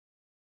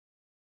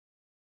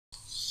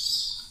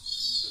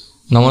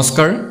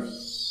নমস্কাৰ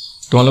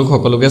তোমালোক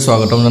সকলোকে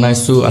স্বাগতম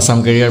জনাইছো আসাম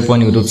কেৰিয়াৰ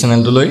পইণ্ট ইউটিউব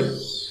চেনেলটোলৈ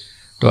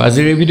তো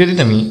আজিৰ এই ভিডিঅ'টিত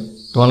আমি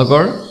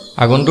তোমালোকৰ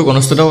আগন্তুক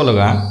অনুষ্ঠিত হ'ব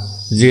লগা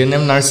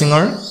GNM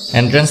নাৰ্ছিঙৰ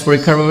এন্ট্ৰেন্স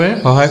পৰীক্ষাৰ বাবে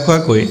সহায়ক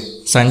হোৱাকৈ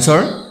সায়েন্সৰ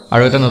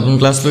আৰু এটা নতুন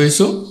ক্লাছ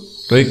লৈছো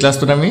তো এই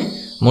ক্লাছটোত আমি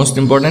মোস্ট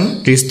ইম্পৰ্টেন্ট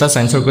 30টা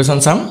সায়েন্সৰ কোৱেশ্চন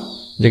চাম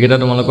যেকেইটা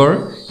তোমালোকৰ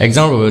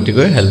এক্সামৰ বাবে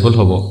অতিকৈ হেল্পফুল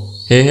হ'ব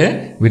হেহে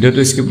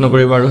ভিডিঅ'টো স্কিপ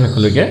নকৰিবা আৰু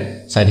হেকলৈকে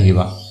চাই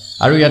থাকিবা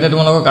আৰু ইয়াতে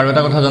তোমালোকক আৰু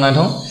এটা কথা জনাই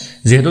থওঁ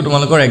যেহেতু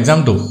তোমালোকৰ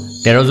এক্সামটো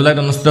 13 জুলাইত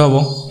অনুষ্ঠিত হ'ব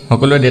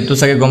সকলোৱে ডেটটো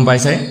চাগে গম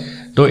পাইছাই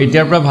তো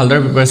এতিয়াৰ পৰা ভালদৰে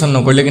প্ৰিপাৰেচন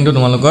নকৰিলে কিন্তু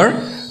তোমালোকৰ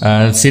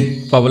সিট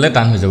পাবলৈ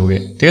টান হৈ যাবগে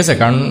ঠিক আছে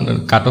কাৰণ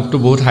কাট অফটো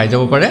বহুত হাই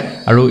যাব পাৰে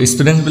আৰু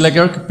ষ্টুডেন্টছ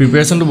বিলাকৰ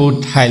প্ৰিপাৰেচনটো বহুত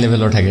হাই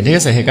লেভেলৰ থাকে ঠিক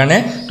আছে সেইকাৰণে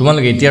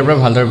তোমালোকে এতিয়াৰ পৰা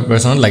ভালদৰে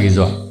প্ৰিপাৰেচনত লাগি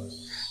যোৱা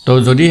তো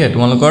যদিহে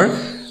তোমালোকৰ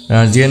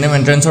GNM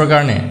এন্ট্ৰেন্সৰ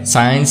কাৰণে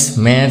সায়েন্স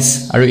ম্যাথছ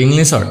আৰু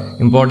ইংলিছৰ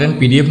ইম্পৰ্টেন্ট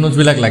PDF নোটছ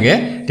বিলাক লাগে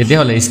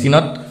তেতিয়াহলে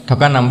স্ক্ৰিনত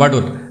থকা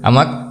নাম্বাৰটোত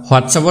আমাক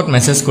হোৱাটছএপত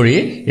মেছেজ কৰি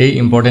এই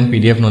ইম্পৰ্টেন্ট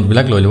PDF নোট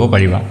বিলাক লৈ ল'ব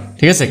পাৰিবা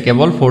ঠিক আছে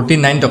কেৱল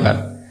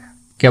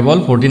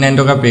 49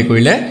 টকা পে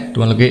কৰিলে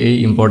তোমালোকে এই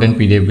ইম্পৰ্টেন্ট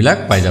PDF বিলাক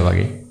পাই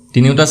যাবাগে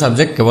তিনিটা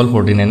সাবজেক্ট কেৱল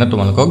 49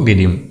 তোমালোকক দি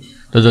দিম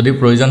তো যদি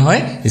প্ৰয়োজন হয়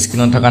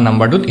স্ক্ৰিনত থকা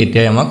নাম্বাৰটোত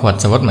এতিয়াই আমাক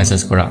হোৱাটছএপত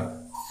মেছেজ কৰা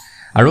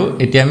আৰু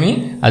এতিয়া আমি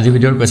আজি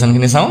ভিডিঅ'ৰ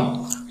কোৱেশ্চনখিনি চাওঁ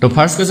তো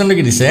ফাৰ্স্ট কোৱেশ্চনটো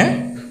কি দিছে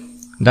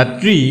The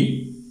tree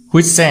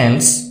which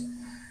sends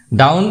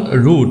down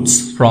roots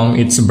from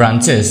its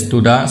branches to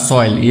the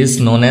soil is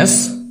known as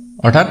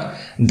অৰ্থাৎ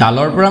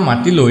ডালৰ পৰা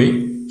মাটি লৈ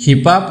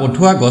হিপা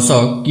পঠুৱা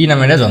গছক কি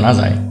নামেৰে জনা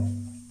যায়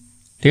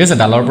ঠিক আছে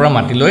ডালৰ পৰা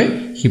মাটি লৈ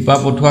হিপা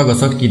পঠুৱা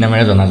গছক কি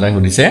নামেৰে জনা যায়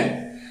সুধিছে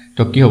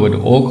তো কি হ'ব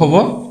ওক হ'ব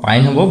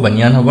পাইন হ'ব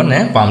বানিয়ান হ'ব নে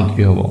পাম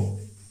ট্ৰি হ'ব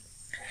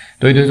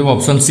তো এইটো হ'ব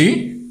অপচন সি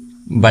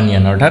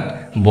বানিয়ান অৰ্থাৎ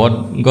বট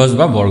গছ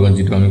বা বৰগছ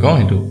যেটো আমি কওঁ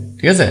হেতু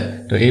ঠিক আছে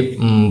তো এই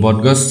বট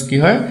গছ কি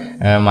হয়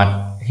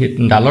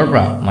ডালৰ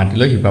পৰা মাটি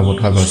লৈ হিপা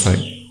পঠুৱা গছ হয়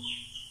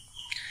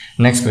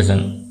next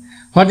question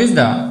What is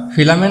the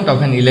filament of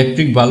an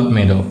electric bulb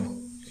made of?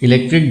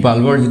 Electric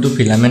bulbor যেটো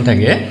filament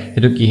থাকে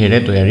এটো কিহেৰে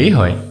তৈয়াৰী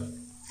হয়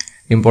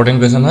ইম্পৰ্টেন্ট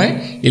কোৱেশ্চন হয়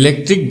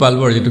ইলেক্ট্ৰিক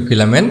বাল্বৰ যেটো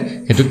filament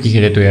এটো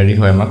কিহেৰে তৈয়াৰী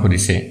হয় আমাক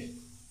সুধিছে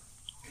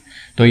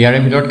তো ইয়াৰে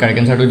ভিতৰত কাৰেক্ট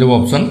আনসাৰটো হ'ব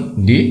অপচন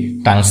ডি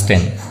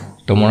টাংস্টেন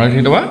তো মনত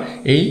ৰাখিবা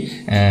এই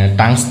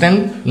টাংস্টেন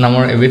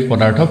নামৰ এবিধ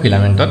পদাৰ্থ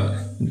ফিলামেন্টত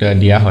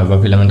দিয়া হয় বা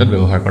ফিলামেন্টত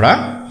ব্যৱহাৰ কৰা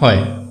হয়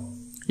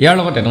ইয়াৰ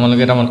লগতে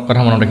তোমালোকে এটা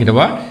কথা মনত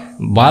ৰাখিবা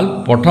বাল্ব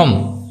প্ৰথম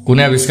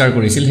কোনে আৱিষ্কাৰ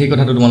কৰিছিল সেই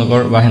কথাটো তোমালোকৰ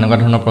বা হেনকা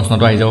ধৰণৰ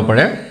প্ৰশ্নটো আহি যাব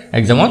পাৰে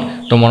এক্সামত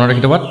তো মনত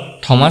ৰাখিবা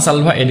থমাস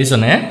আলভা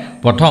এডিসনে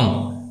প্ৰথম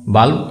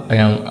বাল্ব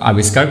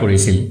আৱিষ্কাৰ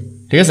কৰিছিল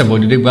ঠিক আছে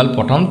বৈদ্যুতিক বাল্ব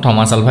প্ৰথম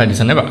থমাস আলভা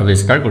এডিসনে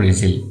আৱিষ্কাৰ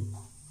কৰিছিল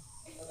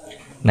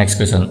next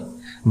question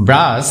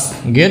brass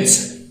gets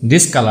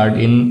discolored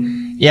in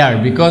air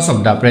because of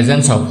the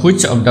presence of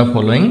which of the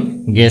following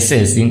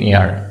gases in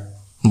air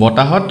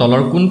বতাহত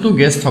তলৰ কোনটো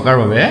গেছ থকাৰ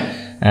বাবে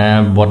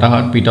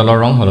বতাহত পিতলৰ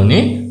ৰং হলনি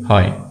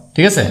হয়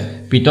ঠিক আছে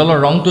পিতলৰ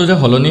ৰংটো যে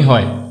হলনি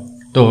হয়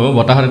তো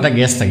বতাহত এটা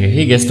গেছ থাকে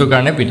সেই গেছটোৰ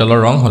কাৰণে পিতলৰ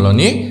ৰং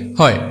হলনি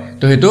হয়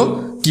তো হেতু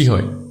কি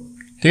হয়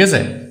ঠিক আছে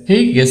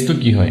সেই গেছটো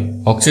কি হয়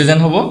অক্সিজেন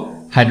হ'ব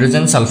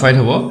হাইড্ৰোজেন সালফাইড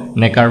হ'ব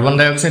নে কাৰ্বন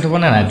ডাই অক্সাইড হ'ব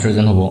নে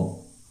নাইট্ৰজেন হ'ব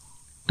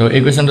তো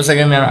এই কোৱেশ্চনটো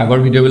চাগে আমি আগৰ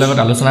ভিডিও বিলাকত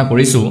আলোচনা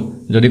কৰিছো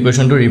যদি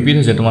কোৱেশ্চনটো ৰিপিট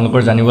হৈছে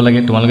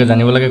তোমালোকে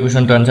জানিব লাগে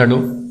কোৱেশ্চনটো আনসাৰটো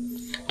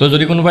তো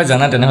যদি কোনোবাই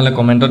জানা তেনেহলে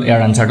কমেন্টত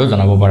ইয়াৰ আনসাৰটো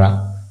জনাব পাৰা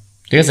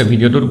ঠিক আছে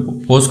ভিডিওটো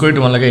পোষ্ট কৰি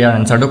তোমালোকে ইয়াৰ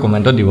আনসাৰটো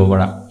কমেন্টত দিব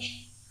পাৰা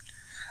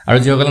আৰু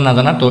যিসকলে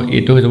নাজানা তো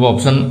এটো হৈ যাব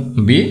অপচন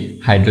বি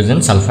হাইড্ৰোজেন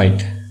সালফাইড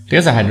ঠিক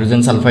আছে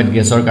হাইড্ৰোজেন সালফাইড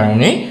গেছৰ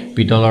কাৰণে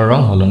পিতলৰ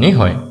ৰং হলনি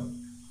হয়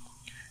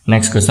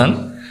next question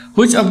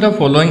which of the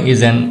following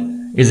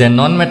is a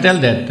non metal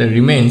that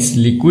remains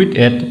liquid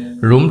at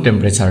room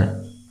temperature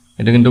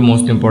এটো কিন্তু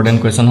মোস্ট ইম্পৰ্টেন্ট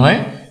কোৱেশ্চন হয়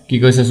কি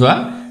কৈছে সোৱা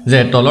যে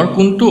তলৰ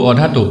কোনটো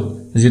অধাতু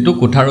যেটো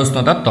কোঠাৰ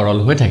উষ্ণতাত তৰল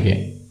হৈ থাকে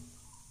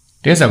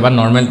ঠিক আছে বা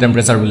নৰমাল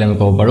টেম্পাৰেচাৰ বুলি আমি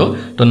ক'ব পাৰো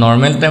তো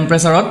নৰমাল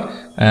টেম্পাৰেচাৰত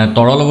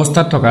তৰল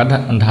অৱস্থাত থকা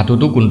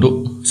ধাতুটো কোনটো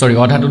সৰি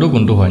অধাতুটো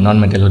কোনটো হয় নন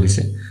মেটেল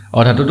দিছে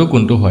অধাতুটো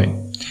কোনটো হয়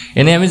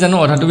এনে আমি জানো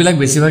অধাতু বিলাক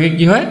বেছিভাগে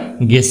কি হয়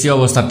গেছীয়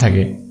অৱস্থাত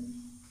থাকে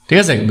ঠিক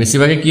আছে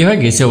বেছিভাগে কি হয়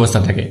গেছীয়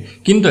অৱস্থাত থাকে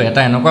কিন্তু এটা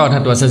এনেকুৱা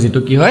অধাতু আছে যেটো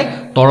কি হয়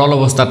তৰল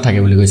অৱস্থাত থাকে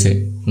বুলি কৈছে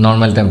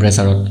নৰমাল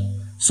টেম্পাৰেচাৰত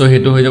সো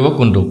হেতু হৈ যাব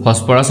কোনটো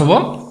ফসফৰাছ হ'ব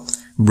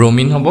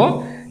ব্ৰোমিন হ'ব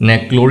নে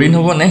ক্লোৰিন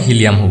হ'ব নে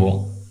হিলিয়াম হ'ব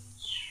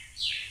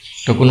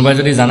তো কোনোবাই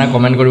যদি জানা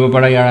কমেন্ট কৰিব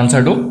পাৰা ইয়াৰ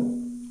আনসাৰটো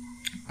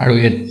আৰু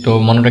এটো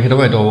মনত ৰাখি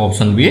থবা এটো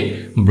অপচন বি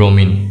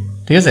ব্ৰোমিন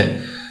ঠিক আছে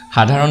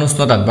সাধাৰণ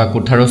উষ্ণতাত বা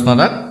কোঠাৰ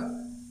উষ্ণতাত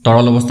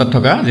তৰল অৱস্থাত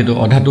থকা যেটো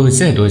অধাতু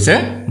হৈছে হেতু হৈছে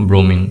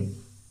bromine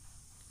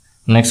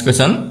next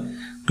question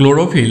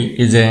chlorophyll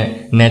is a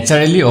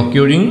naturally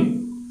occurring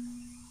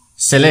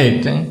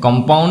cellulose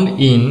compound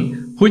in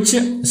which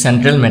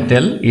central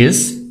metal is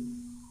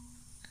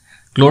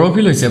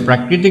chlorophyll হৈছে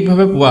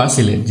প্ৰাকৃতিকভাৱে পোৱা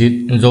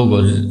যৌগ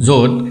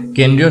য'ত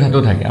কেন্দ্ৰীয় ধাতু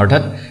থাকে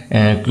অৰ্থাৎ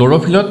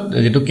ক্লোৰোফিলত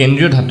যেটো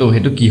কেন্দ্ৰীয় ধাতু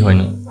হেতু কি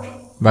হয়নো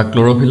বা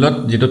ক্লোৰোফিলত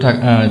যেটো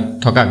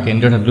থকা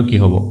কেন্দ্ৰীয় ধাতু কি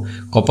হ'ব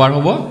কপাৰ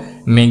হ'ব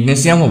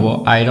মেগনেছিয়াম হ'ব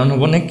আইৰন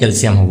হ'ব নে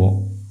ক্যালসিয়াম হ'ব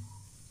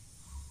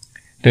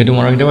তো এটো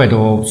মনত ৰাখিবা এটো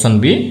option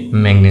B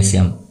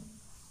magnesium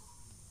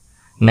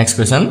next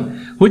question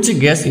which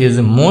gas is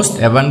most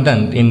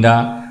abundant in the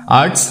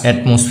earth's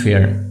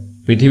atmosphere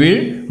পৃথিৱীৰ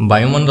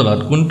বায়ুমণ্ডলত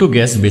কোনটো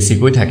গ্যাস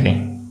বেছিকৈ থাকে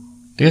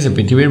ঠিক আছে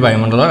পৃথিৱীৰ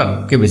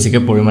বায়ুমণ্ডলতকৈ বেছিকৈ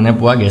পৰিমাণে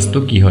পোৱা গ্যাসটো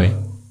কি হয়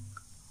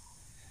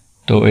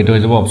তো এইটো হৈ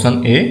যাব অপচন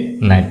এ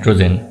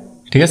নাইট্ৰজেন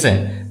ঠিক আছে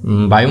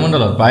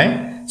বায়ুমণ্ডলত প্ৰায়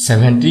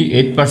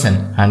 78%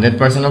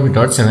 100% অফ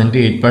ভিতৰত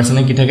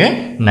 78% কি থাকে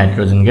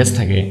নাইট্ৰজেন গ্যাস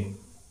থাকে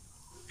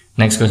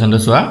নেক্সট কোৱেশ্চনটো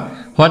চোৱা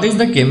what is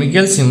the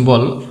chemical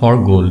symbol for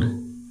gold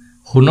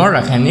সোণৰ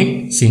ৰাসায়নিক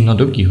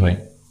চিহ্নটো কি হয়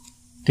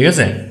ঠিক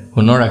আছে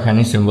সোণৰ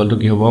ৰাসায়নিক সিম্বলটো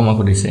কি হ'ব মই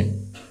সুধিছে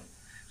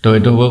তো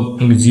এইটো হ'ব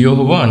জিও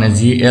হ'ব মানে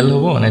জিএল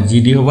হ'ব মানে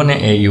জিডি হ'ব নে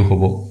এইউ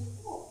হ'ব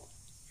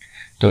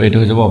তো এইটো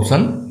হৈ যাব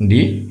অপচন ডি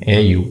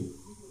এইউ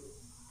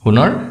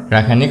সোণৰ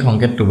ৰাসায়নিক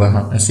সংকেতটো বা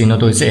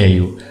চিহ্নটো হৈছে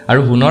এইউ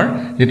আৰু সোণৰ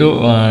যেটো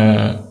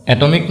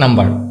এটমিক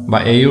নাম্বাৰ বা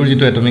এইউৰ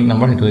যেটো এটমিক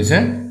নাম্বাৰ হেতু হৈছে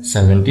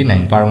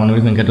 79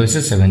 পাৰমাণবিক সংখ্যাটো হৈছে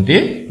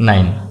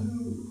 79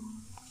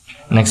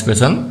 next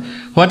question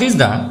what is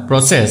the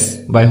process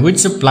by which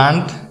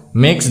plant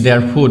max there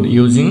food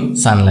using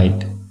Sunlight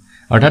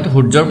অৰ্থাৎ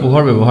সূৰ্যৰ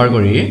পোহৰ ব্যৱহাৰ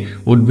কৰি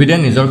উদ্ভিদে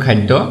নিজৰ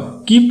খাদ্য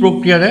কি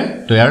প্ৰক্ৰিয়াৰে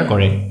তৈয়াৰ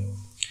কৰে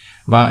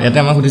বা এটা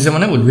আমাক সুধিছে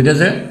মানে উদ্ভিদে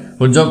যে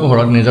সূৰ্যৰ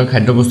পোহৰত নিজৰ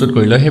খাদ্য প্ৰস্তুত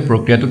কৰিলে সেই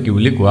প্ৰক্ৰিয়াটো কি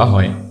বুলি কোৱা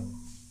হয়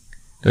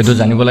তো এটো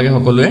জানিব লাগে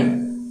সকলোৱে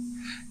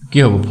কি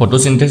হ'ব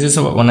ফটোসিনথেসিস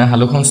হ'ব মানে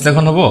হালু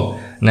সংশ্লেষণ হ'ব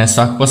নে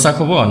শ্বাস-প্ৰশ্বাস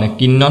হ'ব নে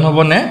কিন্নন হ'ব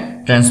নে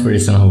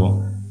ট্ৰান্সপিৰেচন হ'ব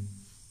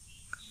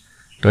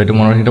তো এটো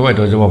মনত ৰাখিব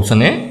এটো হ'ব অপচন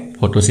এ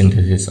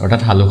ফটোসিনথেসিস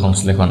অৰ্থাৎ হালু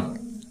সংশ্লেষণ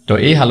তো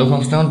এই হালু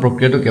সংশ্লেষণ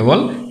প্ৰক্ৰিয়াটো কেৱল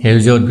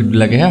হেউজীয়া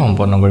উদ্ভিদবিলাকেহে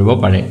সম্পন্ন কৰিব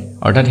পাৰে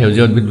অৰ্থাৎ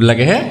হেউজীয়া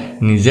উদ্ভিদবিলাকেহে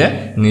নিজে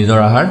নিজৰ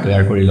আহাৰ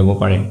তৈয়াৰ কৰি ল'ব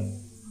পাৰে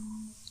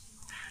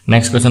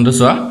নেক্সট কোৱেশ্চনটো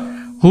চোৱা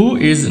who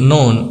is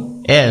known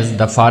as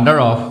the father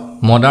of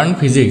modern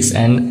physics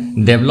and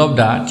developed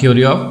the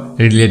theory of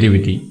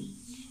relativity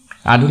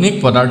আধুনিক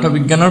পদাৰ্থ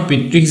বিজ্ঞানৰ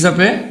পিতৃ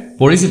হিচাপে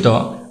পৰিচিত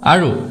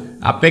আৰু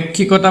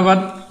আপেক্ষিকতাবাদ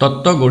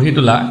তত্ত্ব গঢ়ি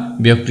তোলা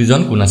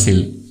ব্যক্তিজন কোন আছিল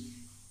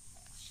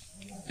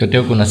তো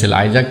তেওঁ কোন আছিল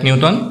আইজাক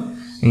নিউটন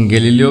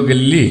গেলিলিও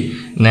গেলিলি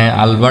নে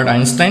আলবাৰ্ট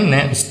আইনষ্টাইন নে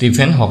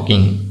ষ্টিফেন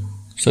হকিং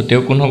সো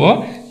তেওঁ কোন হ'ব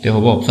তেওঁ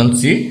হ'ব option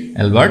C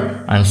Albert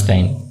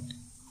Einstein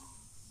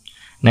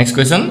next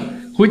question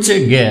which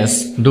gas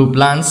do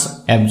plants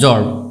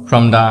absorb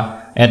from the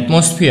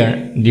atmosphere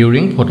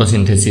during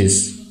photosynthesis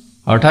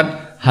অৰ্থাৎ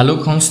হালু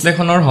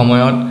সংশ্লেষণৰ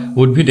সময়ত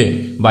উদ্ভিদে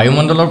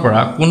বায়ুমণ্ডলৰ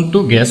পৰা কোনটো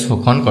গ্যাস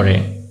শোষণ কৰে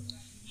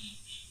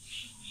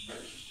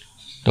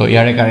তো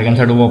ইয়াৰে কাৰেক্ট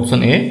আনসাৰটো হ'ব অপচন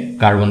এ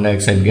কাৰ্বন ডাই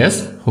অক্সাইড গ্যাস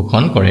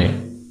শোষণ কৰে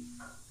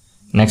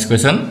next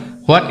question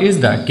what is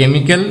the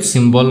chemical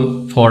symbol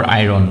for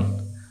iron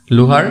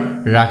লোহাৰ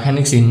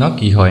ৰাসায়নিক চিহ্ন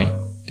কি হয়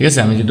ঠিক আছে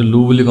আমি যেটো লু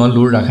বুলি কওঁ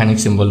লুৰ ৰাসায়নিক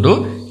চিম্বলটো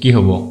কি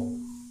হ'ব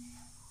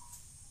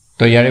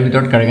তো ইয়াৰে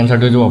ভিতৰত কাৰেক্ট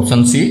আনসাৰটো হ'ব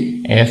অপচন সি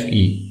এফ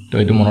ই তো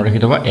এটো মনত ৰাখি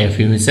থবা এফ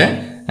ই হৈছে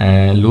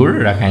লুৰ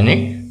ৰাসায়নিক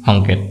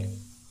সংকেত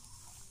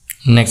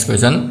next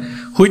question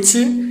which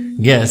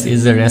gas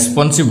is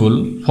responsible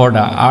for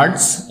the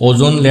earth's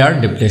ozone layer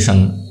depletion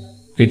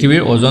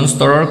পৃথিৱীৰ ওজন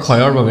স্তৰৰ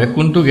ক্ষয়ৰ বাবে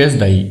কোনটো গ্যাস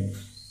দায়ী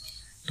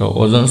তো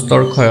ওজন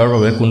স্তৰ ক্ষয়ৰ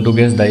বাবে কোনটো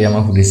গ্যাস দায়ী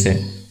আমাক সুধিছে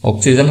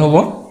অক্সিজেন হ'ব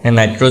নে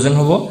নাইট্ৰজেন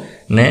হ'ব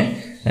নে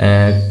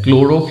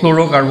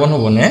ক্লোৰোফ্লোৰোকাৰ্বন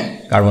হ'ব নে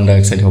কাৰ্বন ডাই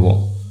অক্সাইড হ'ব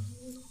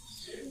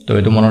তো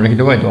এটো মনত ৰাখি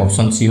থবা এটো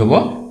অপচন সি হ'ব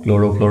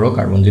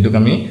ক্লোৰোফ্লোৰোকাৰ্বন যেটো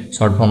আমি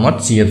শৰ্ট ফৰ্মত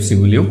সিএফসি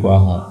বুলিও কোৱা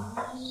হয়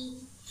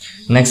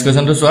নেক্সট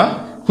কোৱেশ্চনটো চোৱা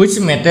which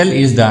metal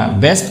is the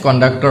best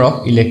conductor of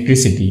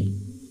electricity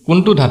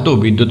কোনটো ধাতু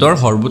বিদ্যুতৰ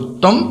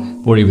সৰ্বোত্তম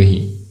পৰিবেহী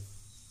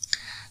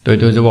তো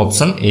এটো হ'ব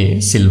অপচন এ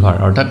সিলভাৰ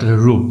অৰ্থাৎ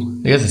ৰূপ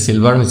ঠিক আছে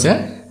সিলভাৰ হৈছে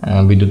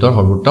বিদ্যুতৰ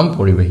সৰ্বোত্তম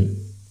পৰিবেহী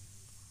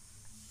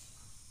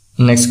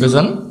next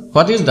question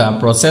what is the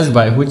process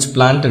by which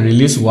plant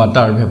release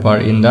water vapor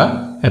in the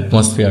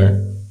atmosphere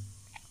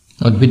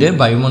উদ্ভিদে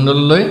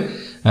বায়ুমণ্ডললৈ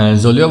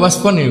জলীয়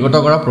বাষ্প নিৰ্গত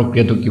কৰা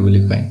প্ৰক্ৰিয়াটো কি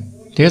বুলি কয়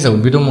ঠিক আছে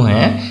উদ্ভিদসমূহে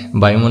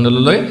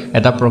বায়ুমণ্ডললৈ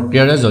এটা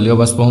প্ৰক্ৰিয়াৰে জলীয়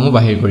বাষ্পসমূহ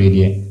বাহিৰ কৰি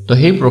দিয়ে তো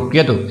সেই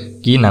প্ৰক্ৰিয়াটো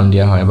কি নাম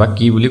দিয়া হয় বা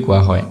কি বুলি কোৱা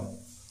হয়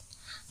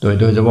তো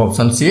এটো হৈ যাব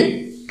অপচন সি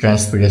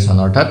ট্ৰান্সপিৰেচন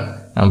অৰ্থাৎ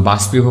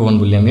বাষ্পীভৱন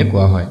বুলি আমি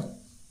কোৱা হয়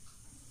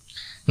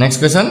next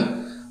question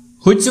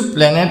which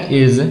planet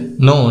is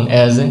known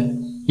as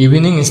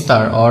evening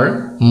star or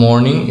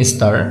morning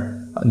star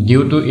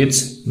due to its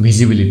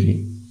visibility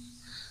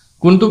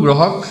কোনটো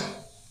গ্ৰহক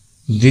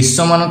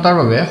দৃশ্যমানতাৰ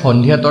বাবে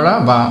সন্ধিয়া তৰা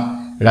বা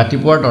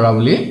ৰাতিপুৱাৰ তৰা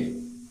বুলি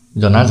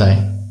জনা যায়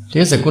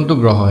ঠিক আছে কোনটো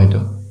গ্ৰহ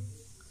এটো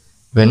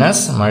ভেনাস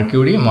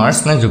মাৰ্কিউৰি মাৰ্স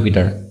নে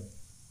জুপিটাৰ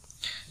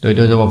তো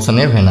এটো হ'ব অপচন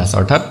এ ভেনাস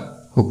অৰ্থাৎ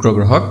শুক্ৰ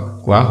গ্ৰহক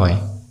কোৱা হয়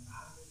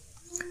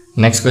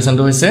নেক্সট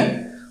কোৱেশ্চনটো হৈছে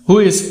who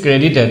is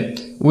credited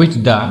with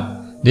the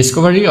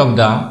discovery of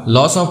the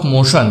laws of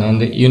motion and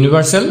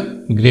universal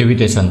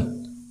gravitation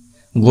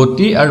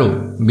গতি আৰু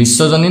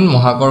বিশ্বজনীন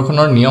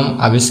মহাকৰ্ষণৰ নিয়ম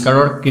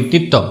আৱিষ্কাৰৰ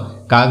কৃতিত্ব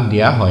কাক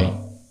দিয়া হয়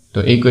তো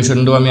এই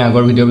কোৱেশ্চনটো আমি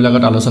আগৰ ভিডিও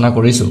বিলাকত আলোচনা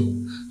কৰিছো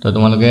তো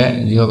তোমালোকে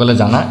যিসকলে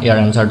জানা ইয়াৰ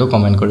আনসাৰটো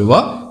কমেন্ট কৰিব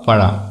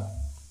পাৰা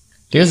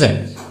ঠিক আছে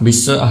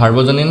বিশ্ব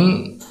সাৰ্বজনীন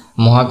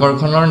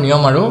মহাকৰ্ষণৰ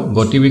নিয়ম আৰু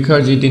গতি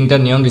বিষয়ৰ যি তিনটা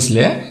নিয়ম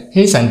দিছিলে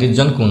সেই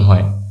সাইন্টিষ্টজন কোন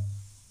হয়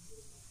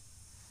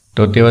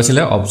তো তেওঁ আছিল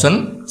অপচন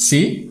সি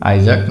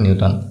আইজাক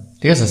নিউটন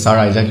ঠিক আছে স্যাৰ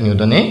আইজাক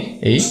নিউটনে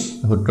এই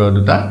সূত্ৰ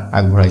দুটা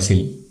আগবঢ়াইছিল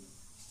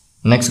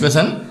next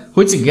question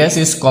which gas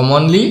is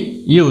commonly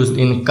used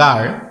in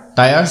car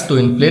tires to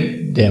inflate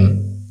them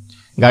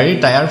গাড়ীৰ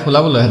টায়াৰ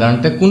ফুলাবলৈ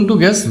সাধাৰণতে কোনটো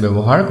গ্যাস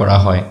ব্যৱহাৰ কৰা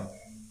হয়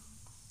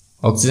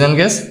oxygen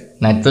gas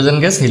nitrogen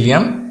gas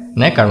helium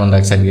নে কাৰ্বন ডাই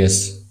অক্সাইড গ্যাস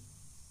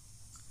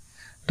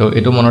তো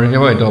এটো মনত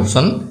ৰাখিব এটো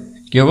অপচন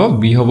কি হ'ব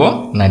বি হ'ব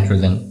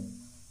nitrogen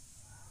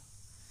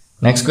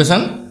next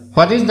question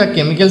what is the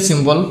chemical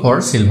symbol for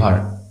silver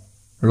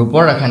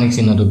ৰূপৰ ৰাসায়নিক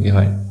চিহ্নটো কি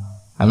হয়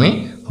আমি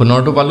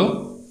সোণৰটো পালো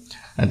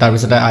তাৰ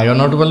পিছতে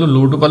আইৰনৰটো পালো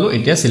লুৰটো পালো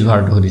এতিয়া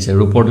সিলভাৰটো হদিছে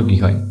ৰূপৰটো কি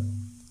হয়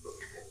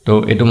তো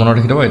এটো মনত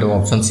ৰাখিব এটো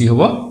অপচন সি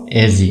হ'ব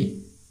Ag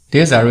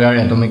ঠিক আছে আৰু ইয়াৰ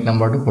এটমিক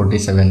নাম্বাৰটো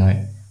 47 হয়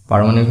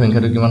পাৰমাণবিক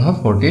সংখ্যাটো কিমান হয়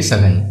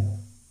 47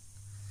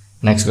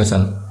 next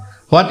question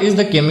what is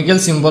the chemical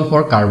symbol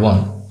for carbon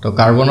তো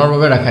কাৰ্বনৰ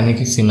বাবে ৰাসায়নিক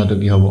চিহ্নটো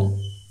কি হ'ব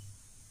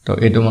তো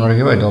এটো মনত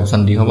ৰাখিব এটো অপচন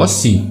ডি হ'ব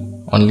সি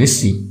only C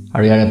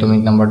আৰু ইয়াৰ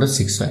এটমিক নাম্বাৰটো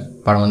 6 হয়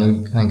পাৰমাণবিক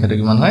সংখ্যাটো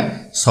কিমান হয়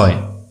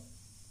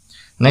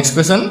 6 next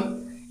question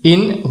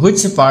in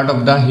which part of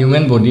the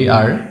human body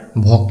are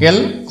vocal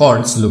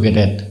cords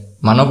located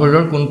মানৱ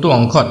শৰীৰৰ কোনটো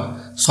অংশত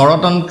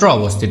স্বৰতন্ত্ৰ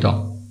অৱস্থিত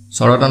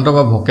স্বৰতন্ত্ৰ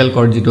বা ভোকেল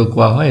কৰ্ড যেটো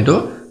কোৱা হয় এটো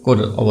ক'ত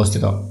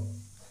অৱস্থিত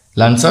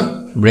লাঞ্চত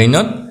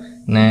ব্ৰেইনত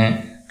নে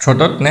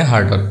থ্ৰটত নে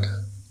হাৰ্টত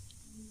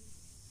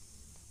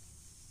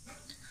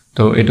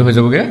তো এটো হৈ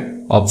যাবগে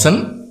অপচন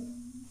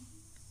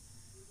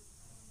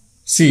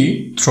সি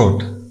থ্ৰট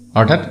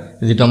অৰ্থাৎ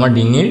যেটো আমাৰ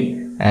ডিঙিৰ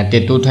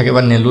টেটু থাকে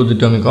বা নেলু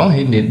যেটো আমি কওঁ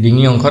সেই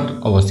ডিঙি অংশত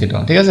অৱস্থিত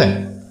ঠিক আছে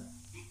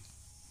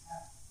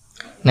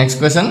next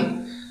question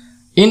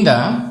in the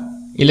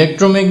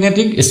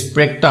electromagnetic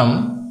spectrum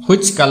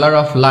which color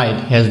of light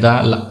has the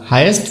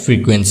highest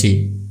frequency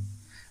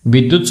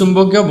বিদ্যুৎ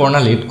চুম্বকীয়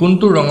বৰ্ণালীত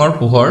কোনটো ৰঙৰ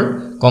পোহৰ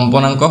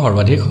কম্পনাংক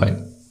সৰ্বাধিক হয়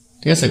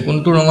ঠিক আছে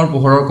কোনটো ৰঙৰ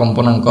পোহৰৰ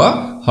কম্পনাংক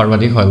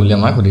সৰ্বাধিক হয় বুলি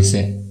আমাক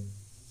সুধিছে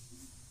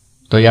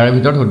তো ইয়াৰ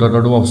ভিতৰত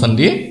শুদ্ধটো অপচন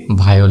ডি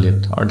ভায়োলেট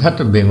অৰ্থাৎ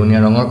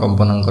বেগুনীয়া ৰঙৰ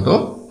কম্পনাংকটো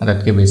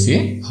আটাইতকৈ বেছি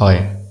হয়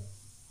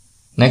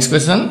next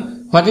question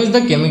what is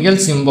the chemical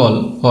symbol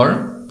for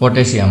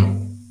potassium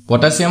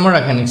পটাছিয়ামৰ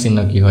ৰাসায়নিক চিহ্ন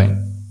কি হয়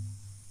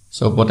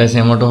সো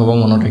পটাছিয়ামৰটো হ'ব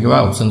মনত ৰাখিবা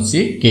অপচন সি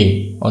কে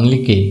only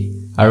কে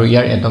আৰু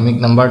ইয়াৰ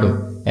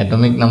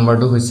এটমিক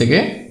নাম্বাৰটো হৈছে কে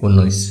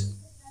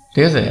 19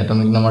 ঠিক আছে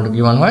এটমিক নাম্বাৰটো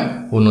কিমান হয়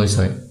 19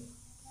 হয়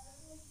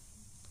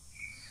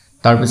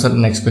তাৰ পিছত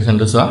নেক্সট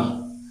কোৱেশ্চনটো চোৱা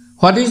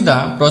what is the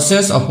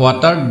process of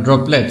water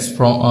droplets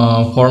from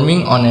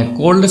forming on a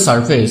cold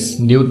surface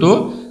due to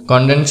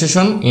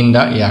condensation in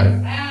the air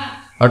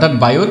অৰ্থাৎ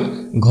বায়ুত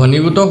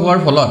ঘনীভূত হোৱাৰ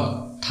ফলত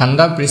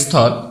ঠাণ্ডা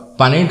পৃষ্ঠত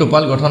পানীৰ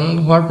টোপাল গঠন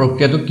হোৱাৰ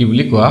প্ৰক্ৰিয়াটো কি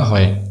বুলি কোৱা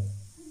হয়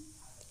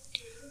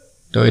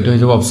তো এটো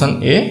হৈছে অপচন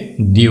এ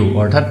ডিউ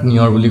অৰ্থাৎ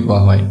নিয়ৰ বুলি কোৱা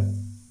হয়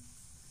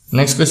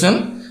next question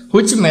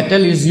which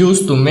metal is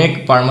used to make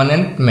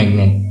permanent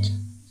magnet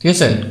ঠিক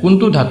আছে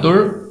কোনটো ধাতুৰ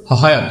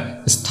সহায়ত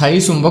স্থায়ী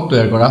চুম্বক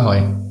তৈয়াৰ কৰা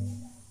হয়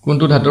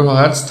কোনটো ধাতুৰ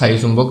সহায়ত স্থায়ী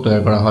চুম্বক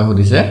তৈয়াৰ কৰা হয়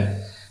সুধিছে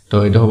তো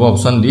এটো হ'ব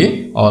option D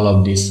all of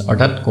this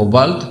অৰ্থাৎ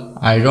কোবাল্ট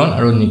আইৰন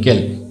আৰু নিকেল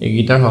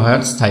এইগিটাৰ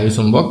সহায়ত স্থায়ী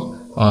চুম্বক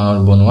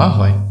বনোৱা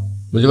হয়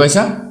বুজি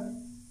পাইছা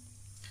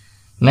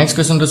next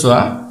question to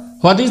soa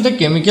what is the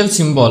chemical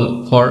symbol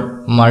for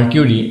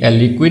mercury a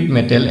liquid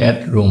metal at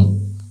room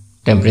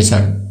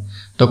temperature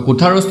to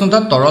kuthar ushnota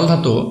toral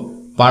dhatu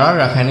parar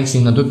rasayanik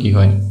চিহ্নটো কি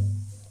হয়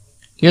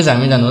ঠিক আছে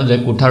আমি জানো যে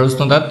কুঠাৰ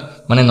উষ্ণতাত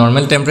মানে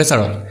নৰমাল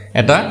টেম্পাৰেচাৰত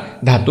এটা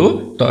ধাতু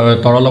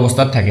তৰল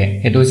অৱস্থাত থাকে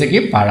হেতু হৈছে কি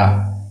পাৰা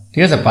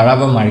ঠিক আছে পাৰা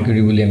বা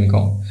মাৰ্কুৰি বুলি আমি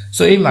কওঁ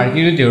সো এই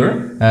মাৰ্কুৰিটোৰ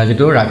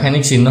যেটো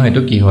ৰাসায়নিক চিহ্ন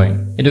হেতু কি হয়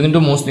এটো কিন্তু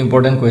মোস্ট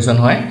ইম্পৰ্টেন্ট কোৱেশ্চন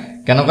হয়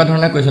কেনকা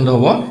ধৰণে কোৱেশ্চনটো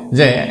হ'ব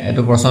যে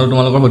এটো প্ৰশ্নটো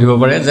তোমালোকৰ সুধিব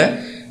পাৰে যে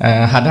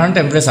সাধাৰণ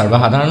টেম্পাৰেচাৰ বা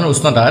সাধাৰণ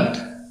উষ্ণতাত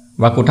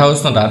বা কুঠাৰ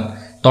উষ্ণতাত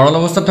তৰল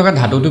অৱস্থাত থকা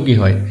ধাতুটো কি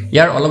হয়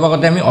ইয়াৰ অলপ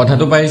আগতে আমি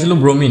অধাতু পাইছিলো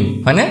ব্ৰোমিন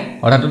হয়নে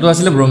অধাতুটো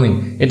আছিল ব্ৰোমিন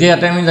এতিয়া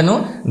ইয়াতে আমি জানো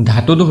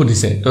ধাতুটো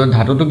সুধিছে তো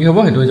ধাতুটো কি হ'ব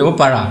হেতু হৈ যাব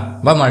পাৰা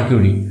বা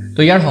মাৰ্কুৰি তো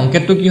ইয়াৰ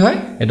সংকেতটো কি হয়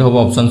এটো হ'ব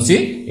অপচন সি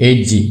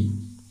Hg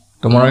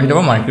তো মনত ৰাখিব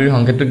মাৰ্কুৰি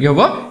সংকেতটো কি হ'ব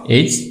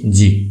Hg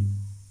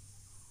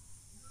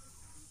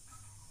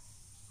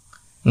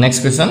next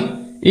question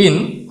in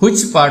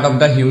which part of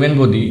the human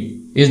body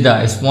is the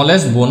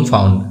smallest bone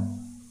found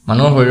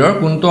মানুহৰ শৰীৰৰ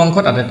কোনটো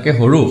অংশত আটাইতকৈ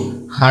সৰু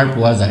হাড়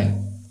পোৱা যায়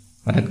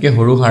আটাইতকৈ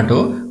সৰু হাড়টো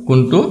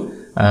কোনটো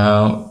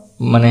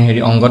মানে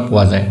হেৰি অংগত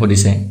পোৱা যায়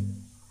সুধিছে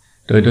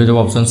তো এটো হ'ব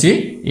অপচন সি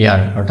ইয়াৰ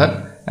অৰ্থাৎ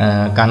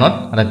কাণত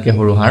আটাইতকৈ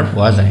সৰু হাড়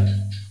পোৱা যায়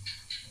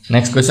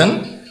next question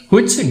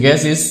which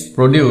gas is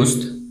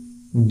produced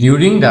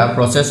during the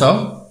process of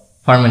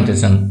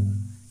fermentation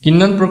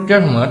কিন্নন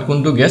প্ৰক্ৰিয়াৰ সময়ত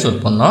কোনটো গ্যাস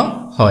উৎপন্ন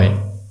হয়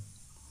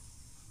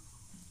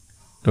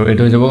তো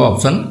এটো যাব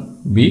অপচন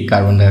বি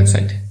কাৰ্বন ডাই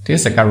অক্সাইড ঠিক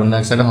আছে কাৰ্বন ডাই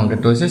অক্সাইডৰ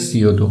সংকেতটো হৈছে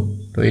CO2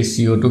 তো এই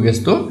CO2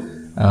 গ্যাসটো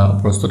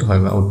প্ৰস্তুত হয়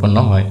বা উৎপন্ন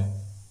হয়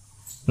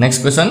next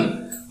question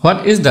what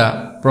is the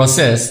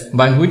process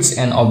by which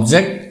an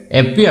object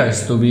appears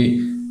to be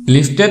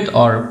lifted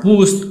or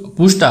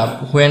pushed up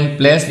when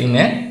placed in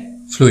a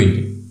fluid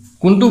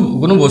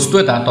কোনো বস্তু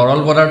এটা তৰল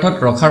পদাৰ্থত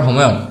ৰখাৰ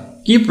সময়ত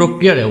কি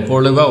প্ৰক্ৰিয়াৰে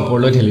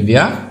ওপৰলৈ ঠেলি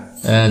দিয়া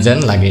যেন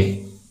লাগে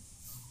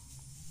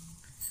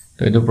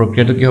তো এটো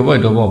প্ৰক্ৰিয়াটো কি হ'ব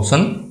এটো হ'ব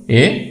অপচন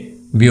এ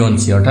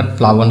বিয়ঞ্চি অৰ্থাৎ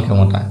প্লাবন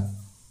ক্ষমতা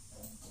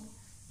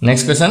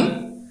next question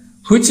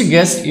which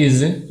gas is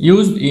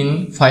used in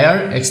fire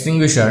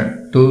extinguisher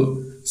to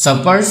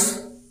suppress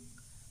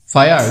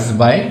fires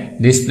by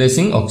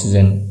displacing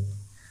oxygen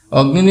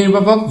অগ্নি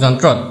নিৰ্বাপক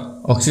যন্ত্ৰত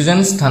অক্সিজেন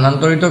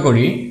স্থানান্তৰিত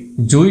কৰি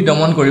জুই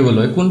দমন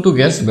কৰিবলৈ কোনটো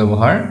গ্যাস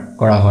ব্যৱহাৰ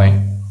কৰা হয়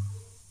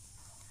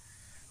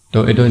তো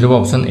এটো হ'ব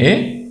অপচন এ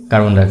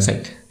কাৰ্বন ডাই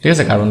অক্সাইড ঠিক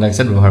আছে কাৰ্বন ডাই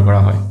অক্সাইড ব্যৱহাৰ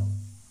কৰা হয়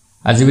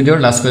আজি ভিডিওৰ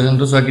লাষ্ট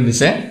কোৱেশ্চনটো চোৱা কি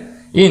দিছে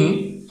in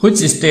which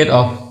state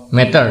of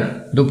matter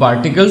do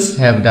particles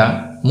have the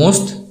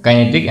most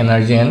kinetic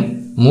energy and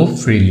move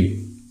freely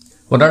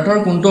পদাৰ্থৰ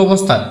কোনটো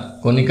অৱস্থাত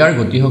কণিকাৰ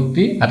গতি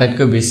শক্তি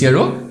আটাইতকৈ বেছি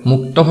আৰু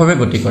মুক্তভাৱে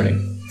গতি কৰে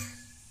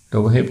তো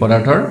সেই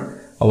পদাৰ্থৰ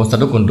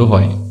অৱস্থাটো কোনটো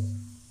হয়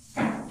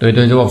তো এটো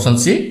হ'ব অপচন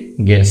সি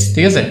গ্যাস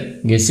ঠিক আছে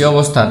গ্যাসীয়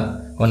অৱস্থাত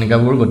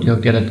কণিকাবোৰ গতি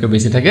শক্তি আটাইতকৈ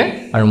বেছি থাকে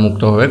আৰু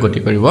মুক্তভাৱে গতি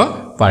কৰিব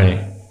পাৰে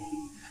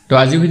তো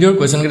আজি ভিডিওৰ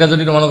কোৱেশ্চন কেইটা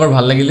যদি তোমালোকৰ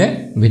ভাল লাগিলে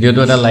ভিডিওটো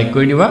এটা লাইক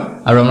কৰি দিবা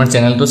আৰু আমাৰ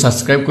চেনেলটো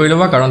সাবস্ক্ৰাইব কৰি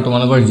লবা কাৰণ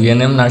তোমালোকৰ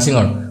জিএনএম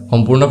নাৰ্সিংৰ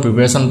সম্পূৰ্ণ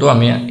প্ৰিপাৰেচনটো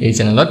আমি এই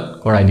চেনেলত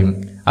কৰাই দিম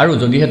আৰু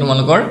যদিহে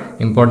তোমালোকৰ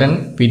ইম্পৰ্টেন্ট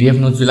পিডিএফ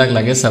নোটছ বিলাক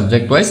লাগে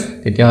সাবজেক্ট ওয়াইজ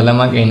তেতিয়া হলে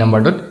আমাক এই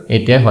নম্বৰটোত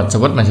এতিয়া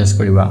হোৱাটছএপত মেছেজ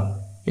কৰিবা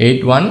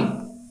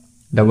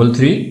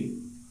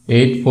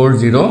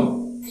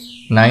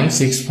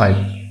 8133840965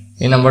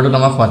 এই নম্বৰটোত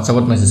আমাক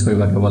হোৱাটছএপত মেছেজ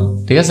কৰিবা কেৱল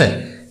ঠিক আছে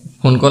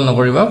ফোন কল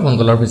নকৰিবা ফোন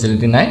কলৰ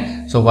ফেসিলিটি নাই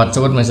সো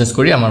হোৱাটছএপত মেছেজ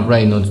কৰি আমাৰ পৰা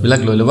এই নোটছ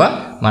বিলাক লৈ লবা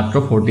মাত্ৰ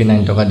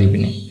 49 টকা দি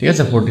পিনে ঠিক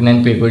আছে 49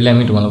 পে কৰিলে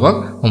আমি তোমালোকক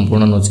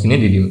সম্পূৰ্ণ নোটছখিনি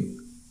দি দিম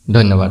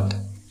ধন্যবাদ